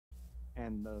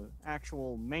And the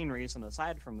actual main reason,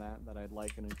 aside from that, that I'd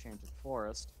like an enchanted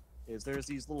forest, is there's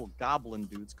these little goblin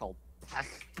dudes called Pech,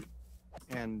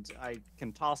 and I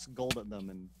can toss gold at them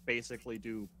and basically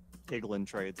do piglin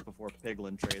trades before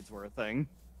piglin trades were a thing.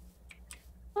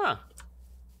 Huh.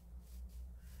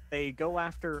 They go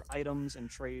after items and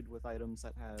trade with items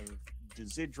that have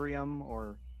Desidrium,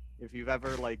 or if you've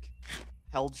ever like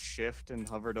held shift and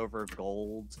hovered over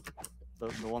gold, the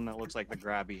one that looks like the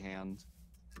grabby hand.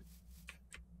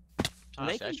 And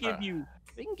they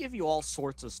can give you all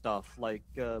sorts of stuff, like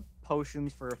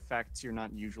potions for effects you're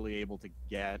not usually able to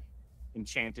get,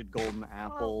 enchanted golden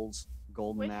apples,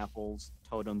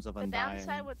 totems of undying. The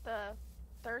downside with the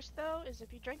thirst, though, is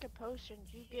if you drink a potion,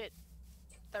 you get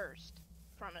thirst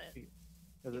from it.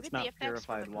 Because it's get not the effects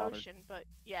purified from the water. potion, but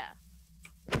yeah.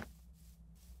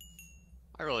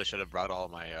 I really should have brought all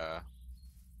my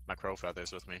my crow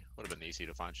feathers with me. Would have been easy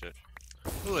to find shit.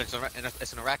 Ooh, it's an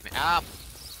arachnid. Ah!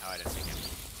 Oh, I didn't see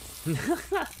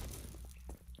him.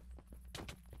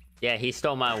 Yeah, he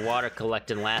stole my water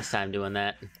collecting last time doing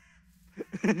that.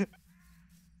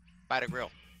 Bite a grill.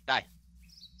 Die.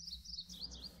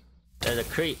 There's a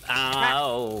creep.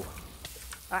 Oh.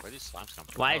 Where these slimes come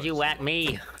from? Why'd you whack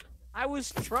me? I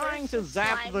was trying to There's some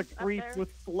zap the slime up creep there.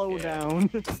 with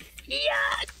slowdown. Yeah.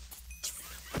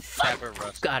 Pepper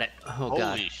rust. Got it. Oh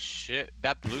god. Holy shit!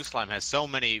 That blue slime has so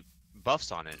many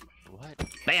buffs on it. What?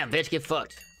 Bam, bitch, get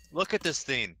fucked. Look at this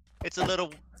thing. It's a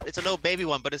little baby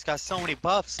one, but it's got so many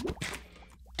buffs.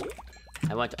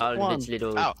 I want all One. bitch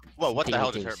little. Ow! Whoa! What the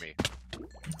hell Tingy just hurt me?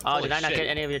 Oh, Holy did I not shit. get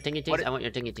any of your tingy What tings? is- I want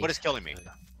your tingy tings. What is killing me?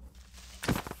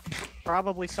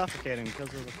 Probably suffocating because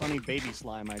of the funny baby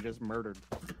slime I just murdered.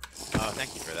 Oh,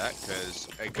 thank you for that, because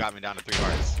it got me down to 3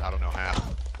 hearts. I don't know how.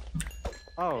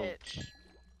 Oh, Bitch.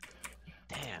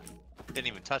 Damn. Didn't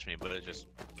even touch me, but it just.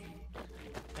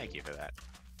 Thank you for that.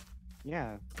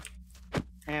 yeah.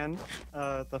 And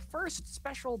the first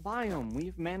special biome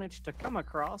we've managed to come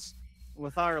across,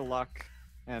 with our luck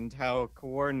and how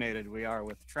coordinated we are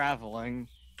with traveling,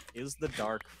 is the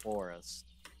Dark Forest.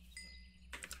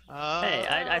 Hey,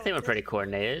 I think we're pretty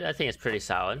coordinated. I think it's pretty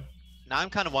solid. Now I'm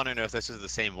kind of wondering if this is the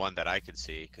same one that I could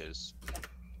see, because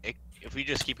if we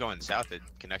just keep going south, it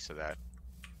connects to that.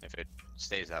 If it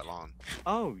stays that long.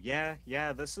 Oh, yeah,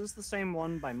 this is the same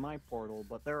one by my portal,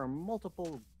 but there are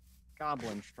multiple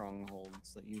goblin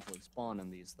strongholds that usually spawn in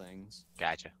these things.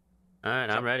 Gotcha. All right,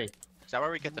 I'm ready. Is that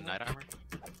where we get the night armor?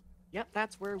 Yep,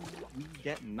 that's where we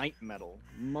get night metal,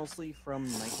 mostly from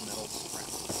night metal scrap.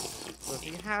 So if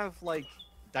you have, like,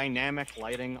 dynamic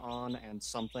lighting on and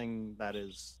something that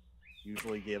is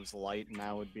usually gives light,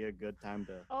 now would be a good time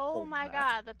to Oh hold my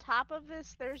that. god, the top of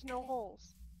this, there's no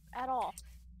holes at all.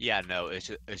 Yeah, no, it's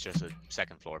just a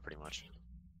second floor, pretty much.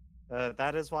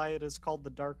 That is why it is called the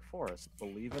Dark Forest.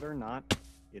 Believe it or not,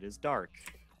 it is dark.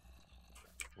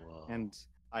 Whoa. And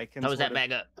I can How was that sort of-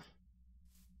 back up?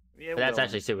 It That's will.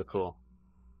 actually super cool.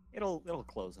 It'll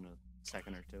close in a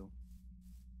second or two.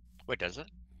 Wait, does it?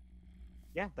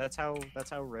 Yeah, that's how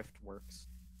Rift works.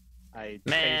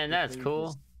 Man, that's basically cool.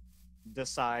 just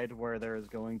decide where there is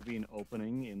going to be an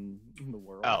opening in the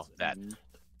world. Oh, that. and-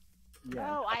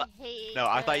 Yeah. Oh, I hate No,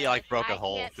 I thought you like this. broke I a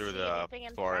hole can't through see the anything in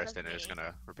front forest of and it's me.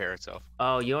 gonna repair itself.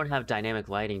 Oh, you don't have dynamic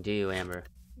lighting, do you, Amber?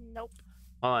 Nope.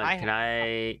 Hold on, I can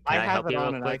ha- I have help it you on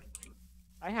real and quick?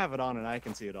 I have it on and I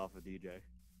can see it off of DJ.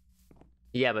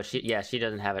 Yeah, but she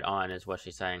doesn't have it on, is what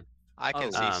she's saying. I can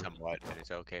Oh. see Um, somewhat, and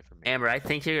it's okay for me. Amber, I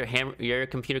think your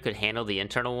computer could handle the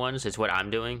internal ones. Is what I'm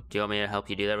doing. Do you want me to help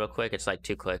you do that real quick? It's like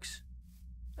 2 clicks.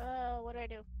 What do I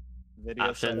do? Video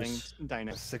Options. settings,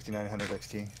 dynamic. 6900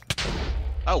 XT.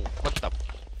 Oh, what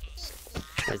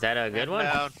the? Is that a good one?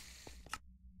 Down.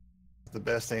 The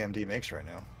best AMD makes right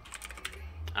now.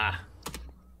 Ah,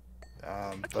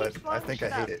 But keeps I blowing think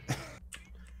shit I hate up?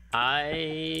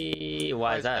 it.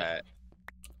 why is that?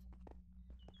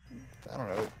 I don't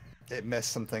know. It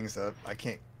messed some things up. I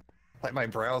can't. Like my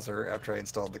browser, after I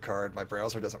installed the card, my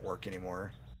browser doesn't work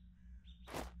anymore.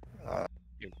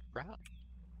 You're right.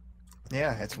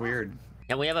 Yeah, it's weird.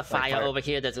 And we have a fire fire- over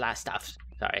here. There's a lot of stuff.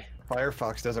 Sorry.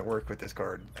 Firefox doesn't work with this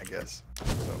card, I guess.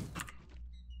 So,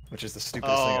 which is the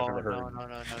stupidest thing I've Oh, ever heard. no.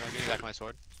 Give me back my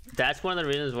sword. That's one of the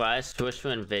reasons why I switched to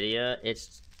NVIDIA.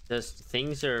 It's just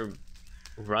things are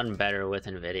run better with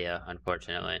NVIDIA.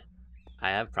 Unfortunately, I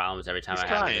have problems every time He's I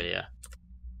have crying. NVIDIA.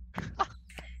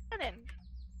 Come in.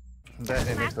 That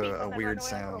and Smack it's people a that run weird away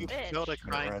sound. from bitch. Killed a when it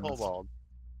crying runs. kobold.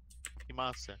 You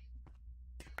monster.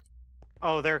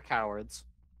 Oh, they're cowards.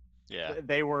 Yeah.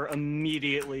 They were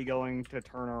immediately going to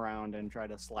turn around and try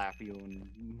to slap you in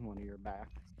one of your backs.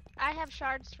 I have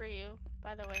shards for you,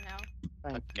 by the way, now.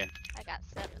 Thank Okay. I got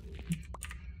 7.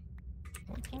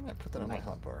 Why can't I put that on my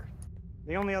hotbar?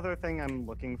 The only other thing I'm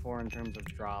looking for in terms of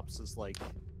drops is like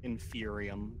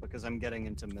Inferium, because I'm getting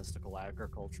into mystical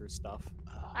agriculture stuff.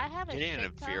 I have a Getting an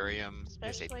shit ton, Inferium is a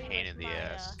especially pain with in the my,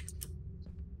 ass.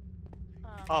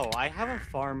 Oh, I have a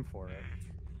farm for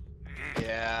it.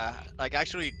 Yeah, like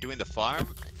actually doing the farm,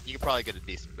 you could probably get a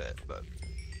decent bit, but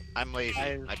I'm lazy.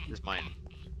 I just mine.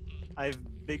 I've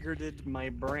bigoted my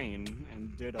brain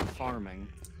and did a farming.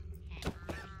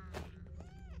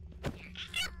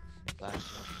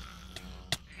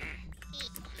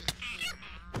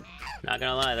 Not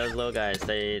gonna lie, those little guys,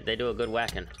 they do a good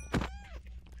whacking.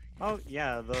 Oh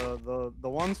yeah, the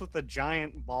ones with the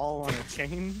giant ball on a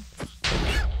chain.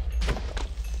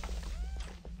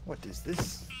 What is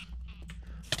this?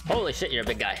 Holy shit, you're a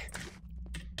big guy.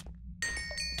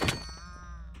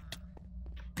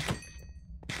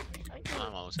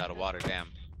 I'm almost out of water, damn.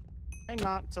 Try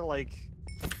not to like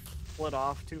split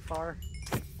off too far.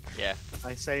 Yeah.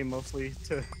 I say mostly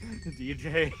to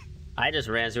DJ. I just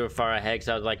ran super far ahead because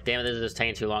I was like, damn it, this is just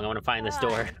taking too long. I want to find this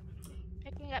door.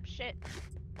 Picking up shit.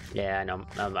 Yeah, I know.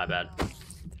 That was my bad.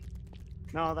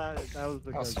 No, that was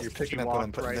because so you're picking she up what I'm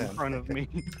walked putting right in down. front of me.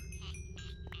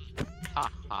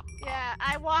 Yeah,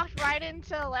 I walked right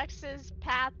into Alexa's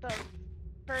path of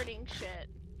hurting shit.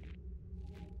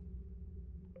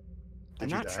 I'm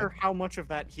Did you not die? sure how much of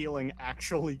that healing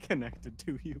actually connected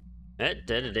to you. It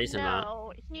did a decent amount.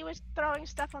 No, he was throwing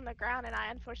stuff on the ground and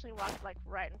I unfortunately walked like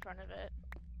right in front of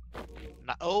it.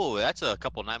 Oh, that's a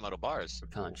couple 9-metal bars.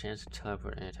 Repellent chance to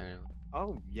teleport any target.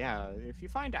 Oh yeah, if you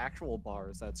find actual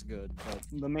bars, that's good. But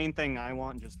the main thing I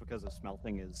want, just because of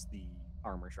smelting, is the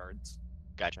armor shards.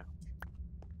 Gotcha.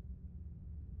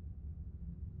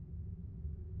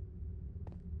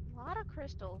 A lot of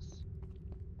crystals.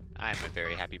 I'm a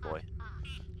very happy boy.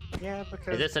 Yeah,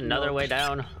 because Is this you another know, way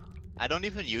down? I don't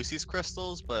even use these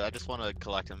crystals, but I just want to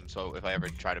collect them so if I ever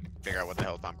try to figure out what the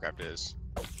hell Thaumcraft is,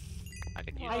 I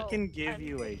can use I it. can give I'm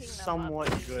you a picking them up, somewhat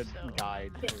good so-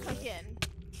 guide. For it. Again.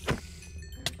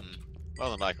 Well,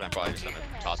 then like, I'm probably just gonna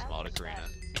Okay, toss them I'll all to fix Karina.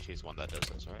 that. She's the one that does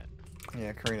this, right?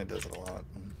 Yeah, Karina does it a lot.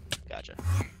 Gotcha.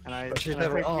 And I, But she's and I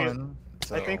never think we- on.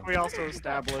 So. I think we also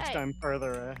established Hey. I'm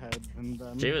further ahead than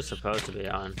them. She was supposed to be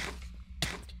on.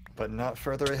 But not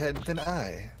further ahead than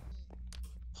I.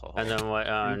 Oh, And then what?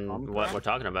 Thaumcraft? What we're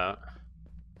talking about?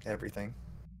 Everything.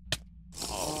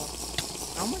 oh.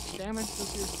 How much damage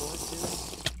does your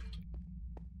sword do?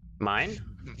 Mine?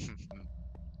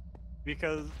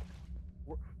 Because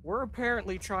we're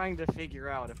apparently trying to figure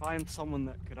out if I'm someone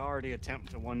that could already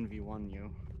attempt to 1v1 you.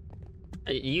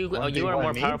 You are 1v1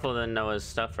 more me? powerful than Noah's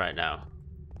stuff right now.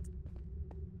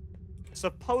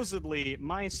 Supposedly,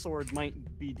 my sword might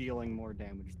be dealing more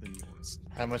damage than yours.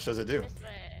 How much does it do? This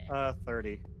way.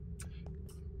 30.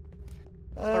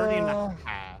 30 and Uh, a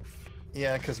half.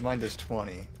 Yeah, because mine does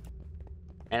 20.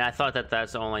 And I thought that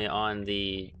that's only on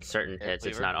the certain Yeah, hits.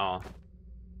 It's cleaver. not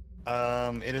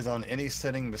all. It is on any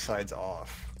setting besides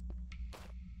off.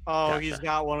 Oh, Gotcha. he's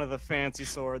got one of the fancy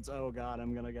swords. Oh god,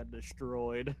 I'm gonna get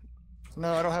destroyed.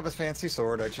 No, I don't have a fancy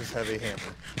sword. I just have a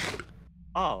hammer.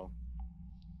 Oh.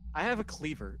 I have a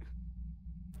cleaver.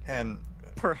 And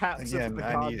Perhaps if again, the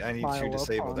I gods need to smile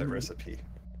disable upon that me. recipe.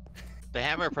 The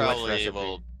hammer probably recipe?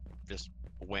 will just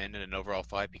win in an overall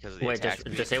fight because of the Wait, attack just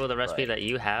speed. disable the recipe but- that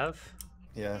you have?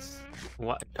 Yes,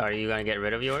 What? Are you gonna get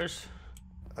rid of yours?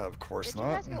 of course Did you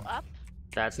not. guys go up?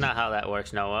 That's not how that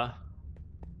works, Noah.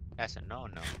 Yes and no.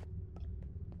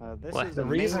 This What? is The a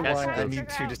reason That's why I good. need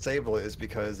to disable it is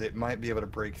because it might be able to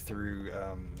break through.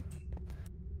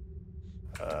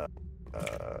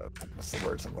 What's the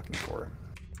words I'm looking for?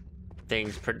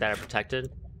 Things that are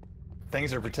protected.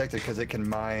 Things are protected because it can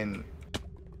mine,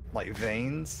 like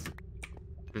veins.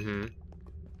 Mm-hmm.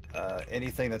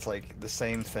 Anything that's like the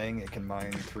same thing, it can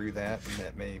mine through that, and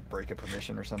that may break a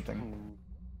permission or something.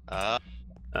 Hmm.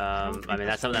 I think mean, that's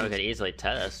that's something that we nice. could easily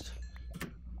test.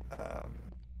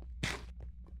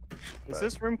 Is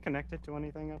this room connected to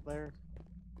anything up there?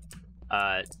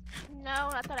 No,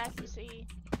 not that I can see.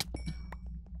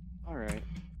 Alright.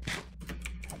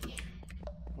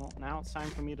 Well, now it's time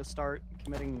for me to start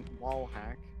committing wall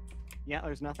hack. Yeah,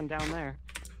 there's nothing down there.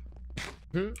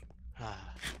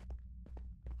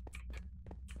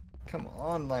 Come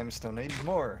on, limestone, I need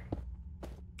more.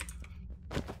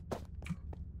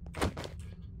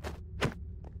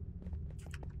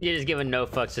 You're just giving no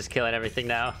fucks, just killing everything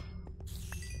now.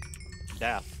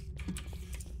 Death.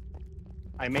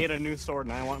 I made a new sword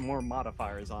and I want more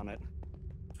modifiers on it.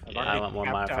 I've Yeah, I already want more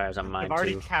capped out- modifiers on mine I've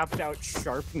already too. capped out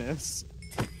sharpness.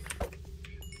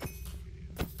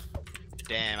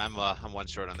 Damn, I'm one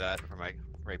short on that for my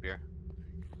rapier.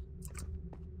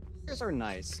 These are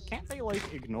nice. Can't they,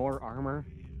 like, ignore armor?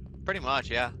 Pretty much,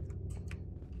 yeah.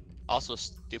 Also,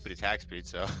 stupid attack speed,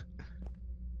 so.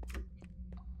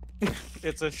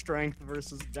 It's a strength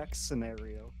versus dex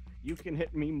scenario. You can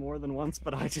hit me more than once,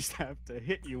 but I just have to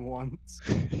hit you once.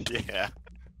 Yeah.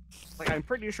 Like, I'm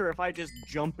pretty sure if I just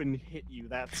jump and hit you,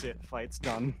 that's it. Fight's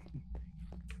done.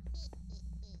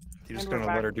 You just And we're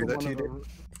gonna let her back do that one to of you,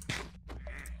 the- dude?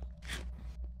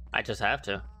 I just have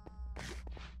to.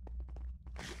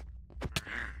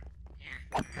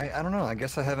 I don't know. I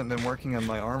guess I haven't been working on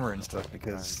my armor and stuff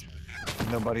because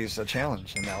nobody's a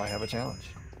challenge, and now I have a challenge.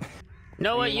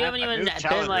 No, I what? mean, You I- haven't I even do been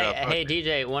challenge like, real quick. hey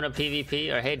DJ, want a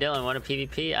PvP? Or hey Dylan, want a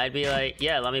PvP? I'd be like,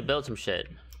 yeah, let me build some shit.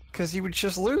 Because you would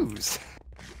just lose.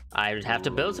 I would have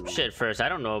to build some shit first. I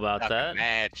don't know about Talking that.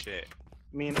 mad shit.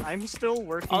 I mean, I'm still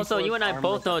working. Also, you towards and I armor,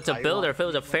 both know but it's a I builder. want If it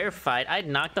was a to- fair fight, I'd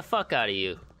knock the fuck out of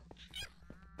you.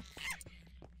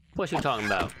 What you talking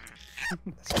about?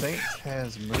 Saint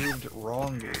has moved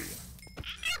wrongly.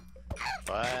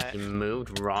 But You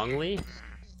moved wrongly?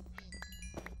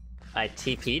 I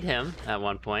TP'd him at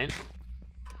one point.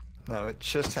 No, it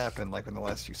just happened like in the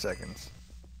last few seconds.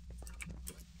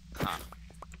 huh.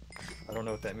 I don't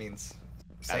know what that means.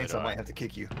 Neither Saints, do I I. might have to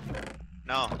kick you.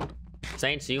 No,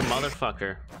 Saints, you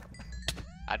motherfucker.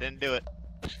 I didn't do it.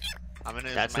 I'm an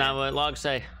innocent That's man. not what logs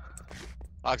say.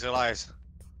 Logs are lies.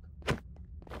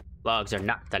 Logs are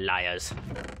not the liars.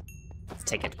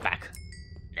 Take it back.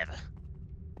 Never.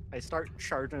 I start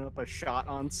charging up a shot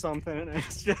on something, and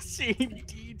it's just seeing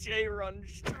DJ run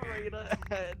straight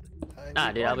ahead.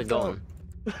 Nah, dude, I'll be golden.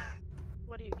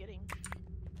 What are you getting?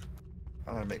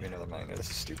 I'm gonna make me another miner. This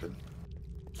is stupid.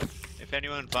 If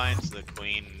anyone finds the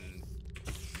queen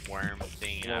worm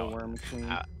thing out, Worm Queen.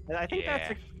 out- I think yeah,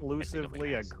 that's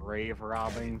exclusively a grave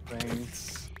robbing thing.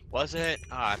 was it?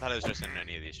 Oh, I thought it was just in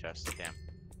any of these chests. Damn.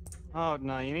 Oh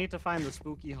no, you need to find the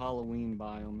spooky Halloween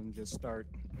biome and just start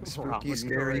Spooky, robbing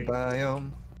scary graves.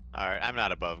 biome. Alright, I'm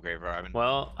not above grave robbing.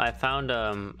 Well, I found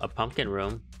a pumpkin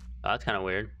room. Oh, that's kind of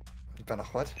weird. You found a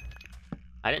what?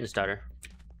 I didn't start her.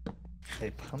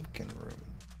 A pumpkin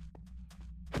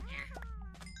room.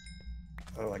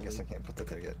 Oh, I guess I can't put that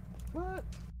there yet. What?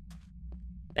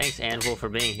 Thanks, Anvil, for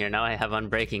being here. Now I have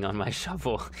unbreaking on my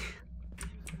shovel.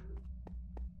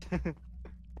 Can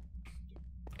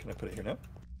I put it here now?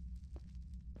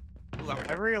 Ooh,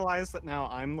 I realize that now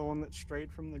I'm the one that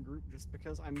strayed from the group just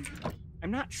because I'm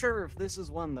not sure if this is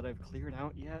one that I've cleared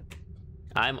out yet.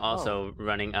 I'm also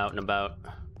running out and about.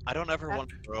 I don't ever want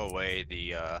to throw away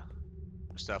the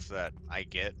stuff that I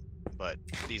get, but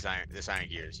this iron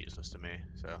gear is useless to me.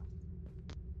 So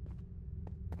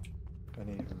I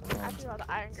need I more. threw all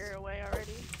the iron gear away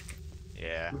already.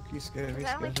 yeah. Spooky, scary, 'Cause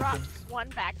I only skeleton. brought one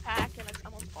backpack and it's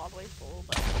almost all the way full,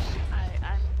 but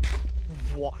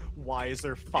I'm Why is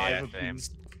there 5 Yeah, of same.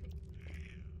 these?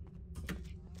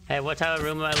 Hey, what type of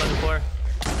room am I looking for?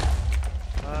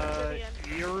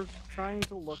 You're trying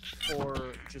to look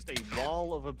for just a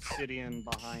wall of obsidian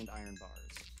behind iron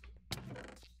bars.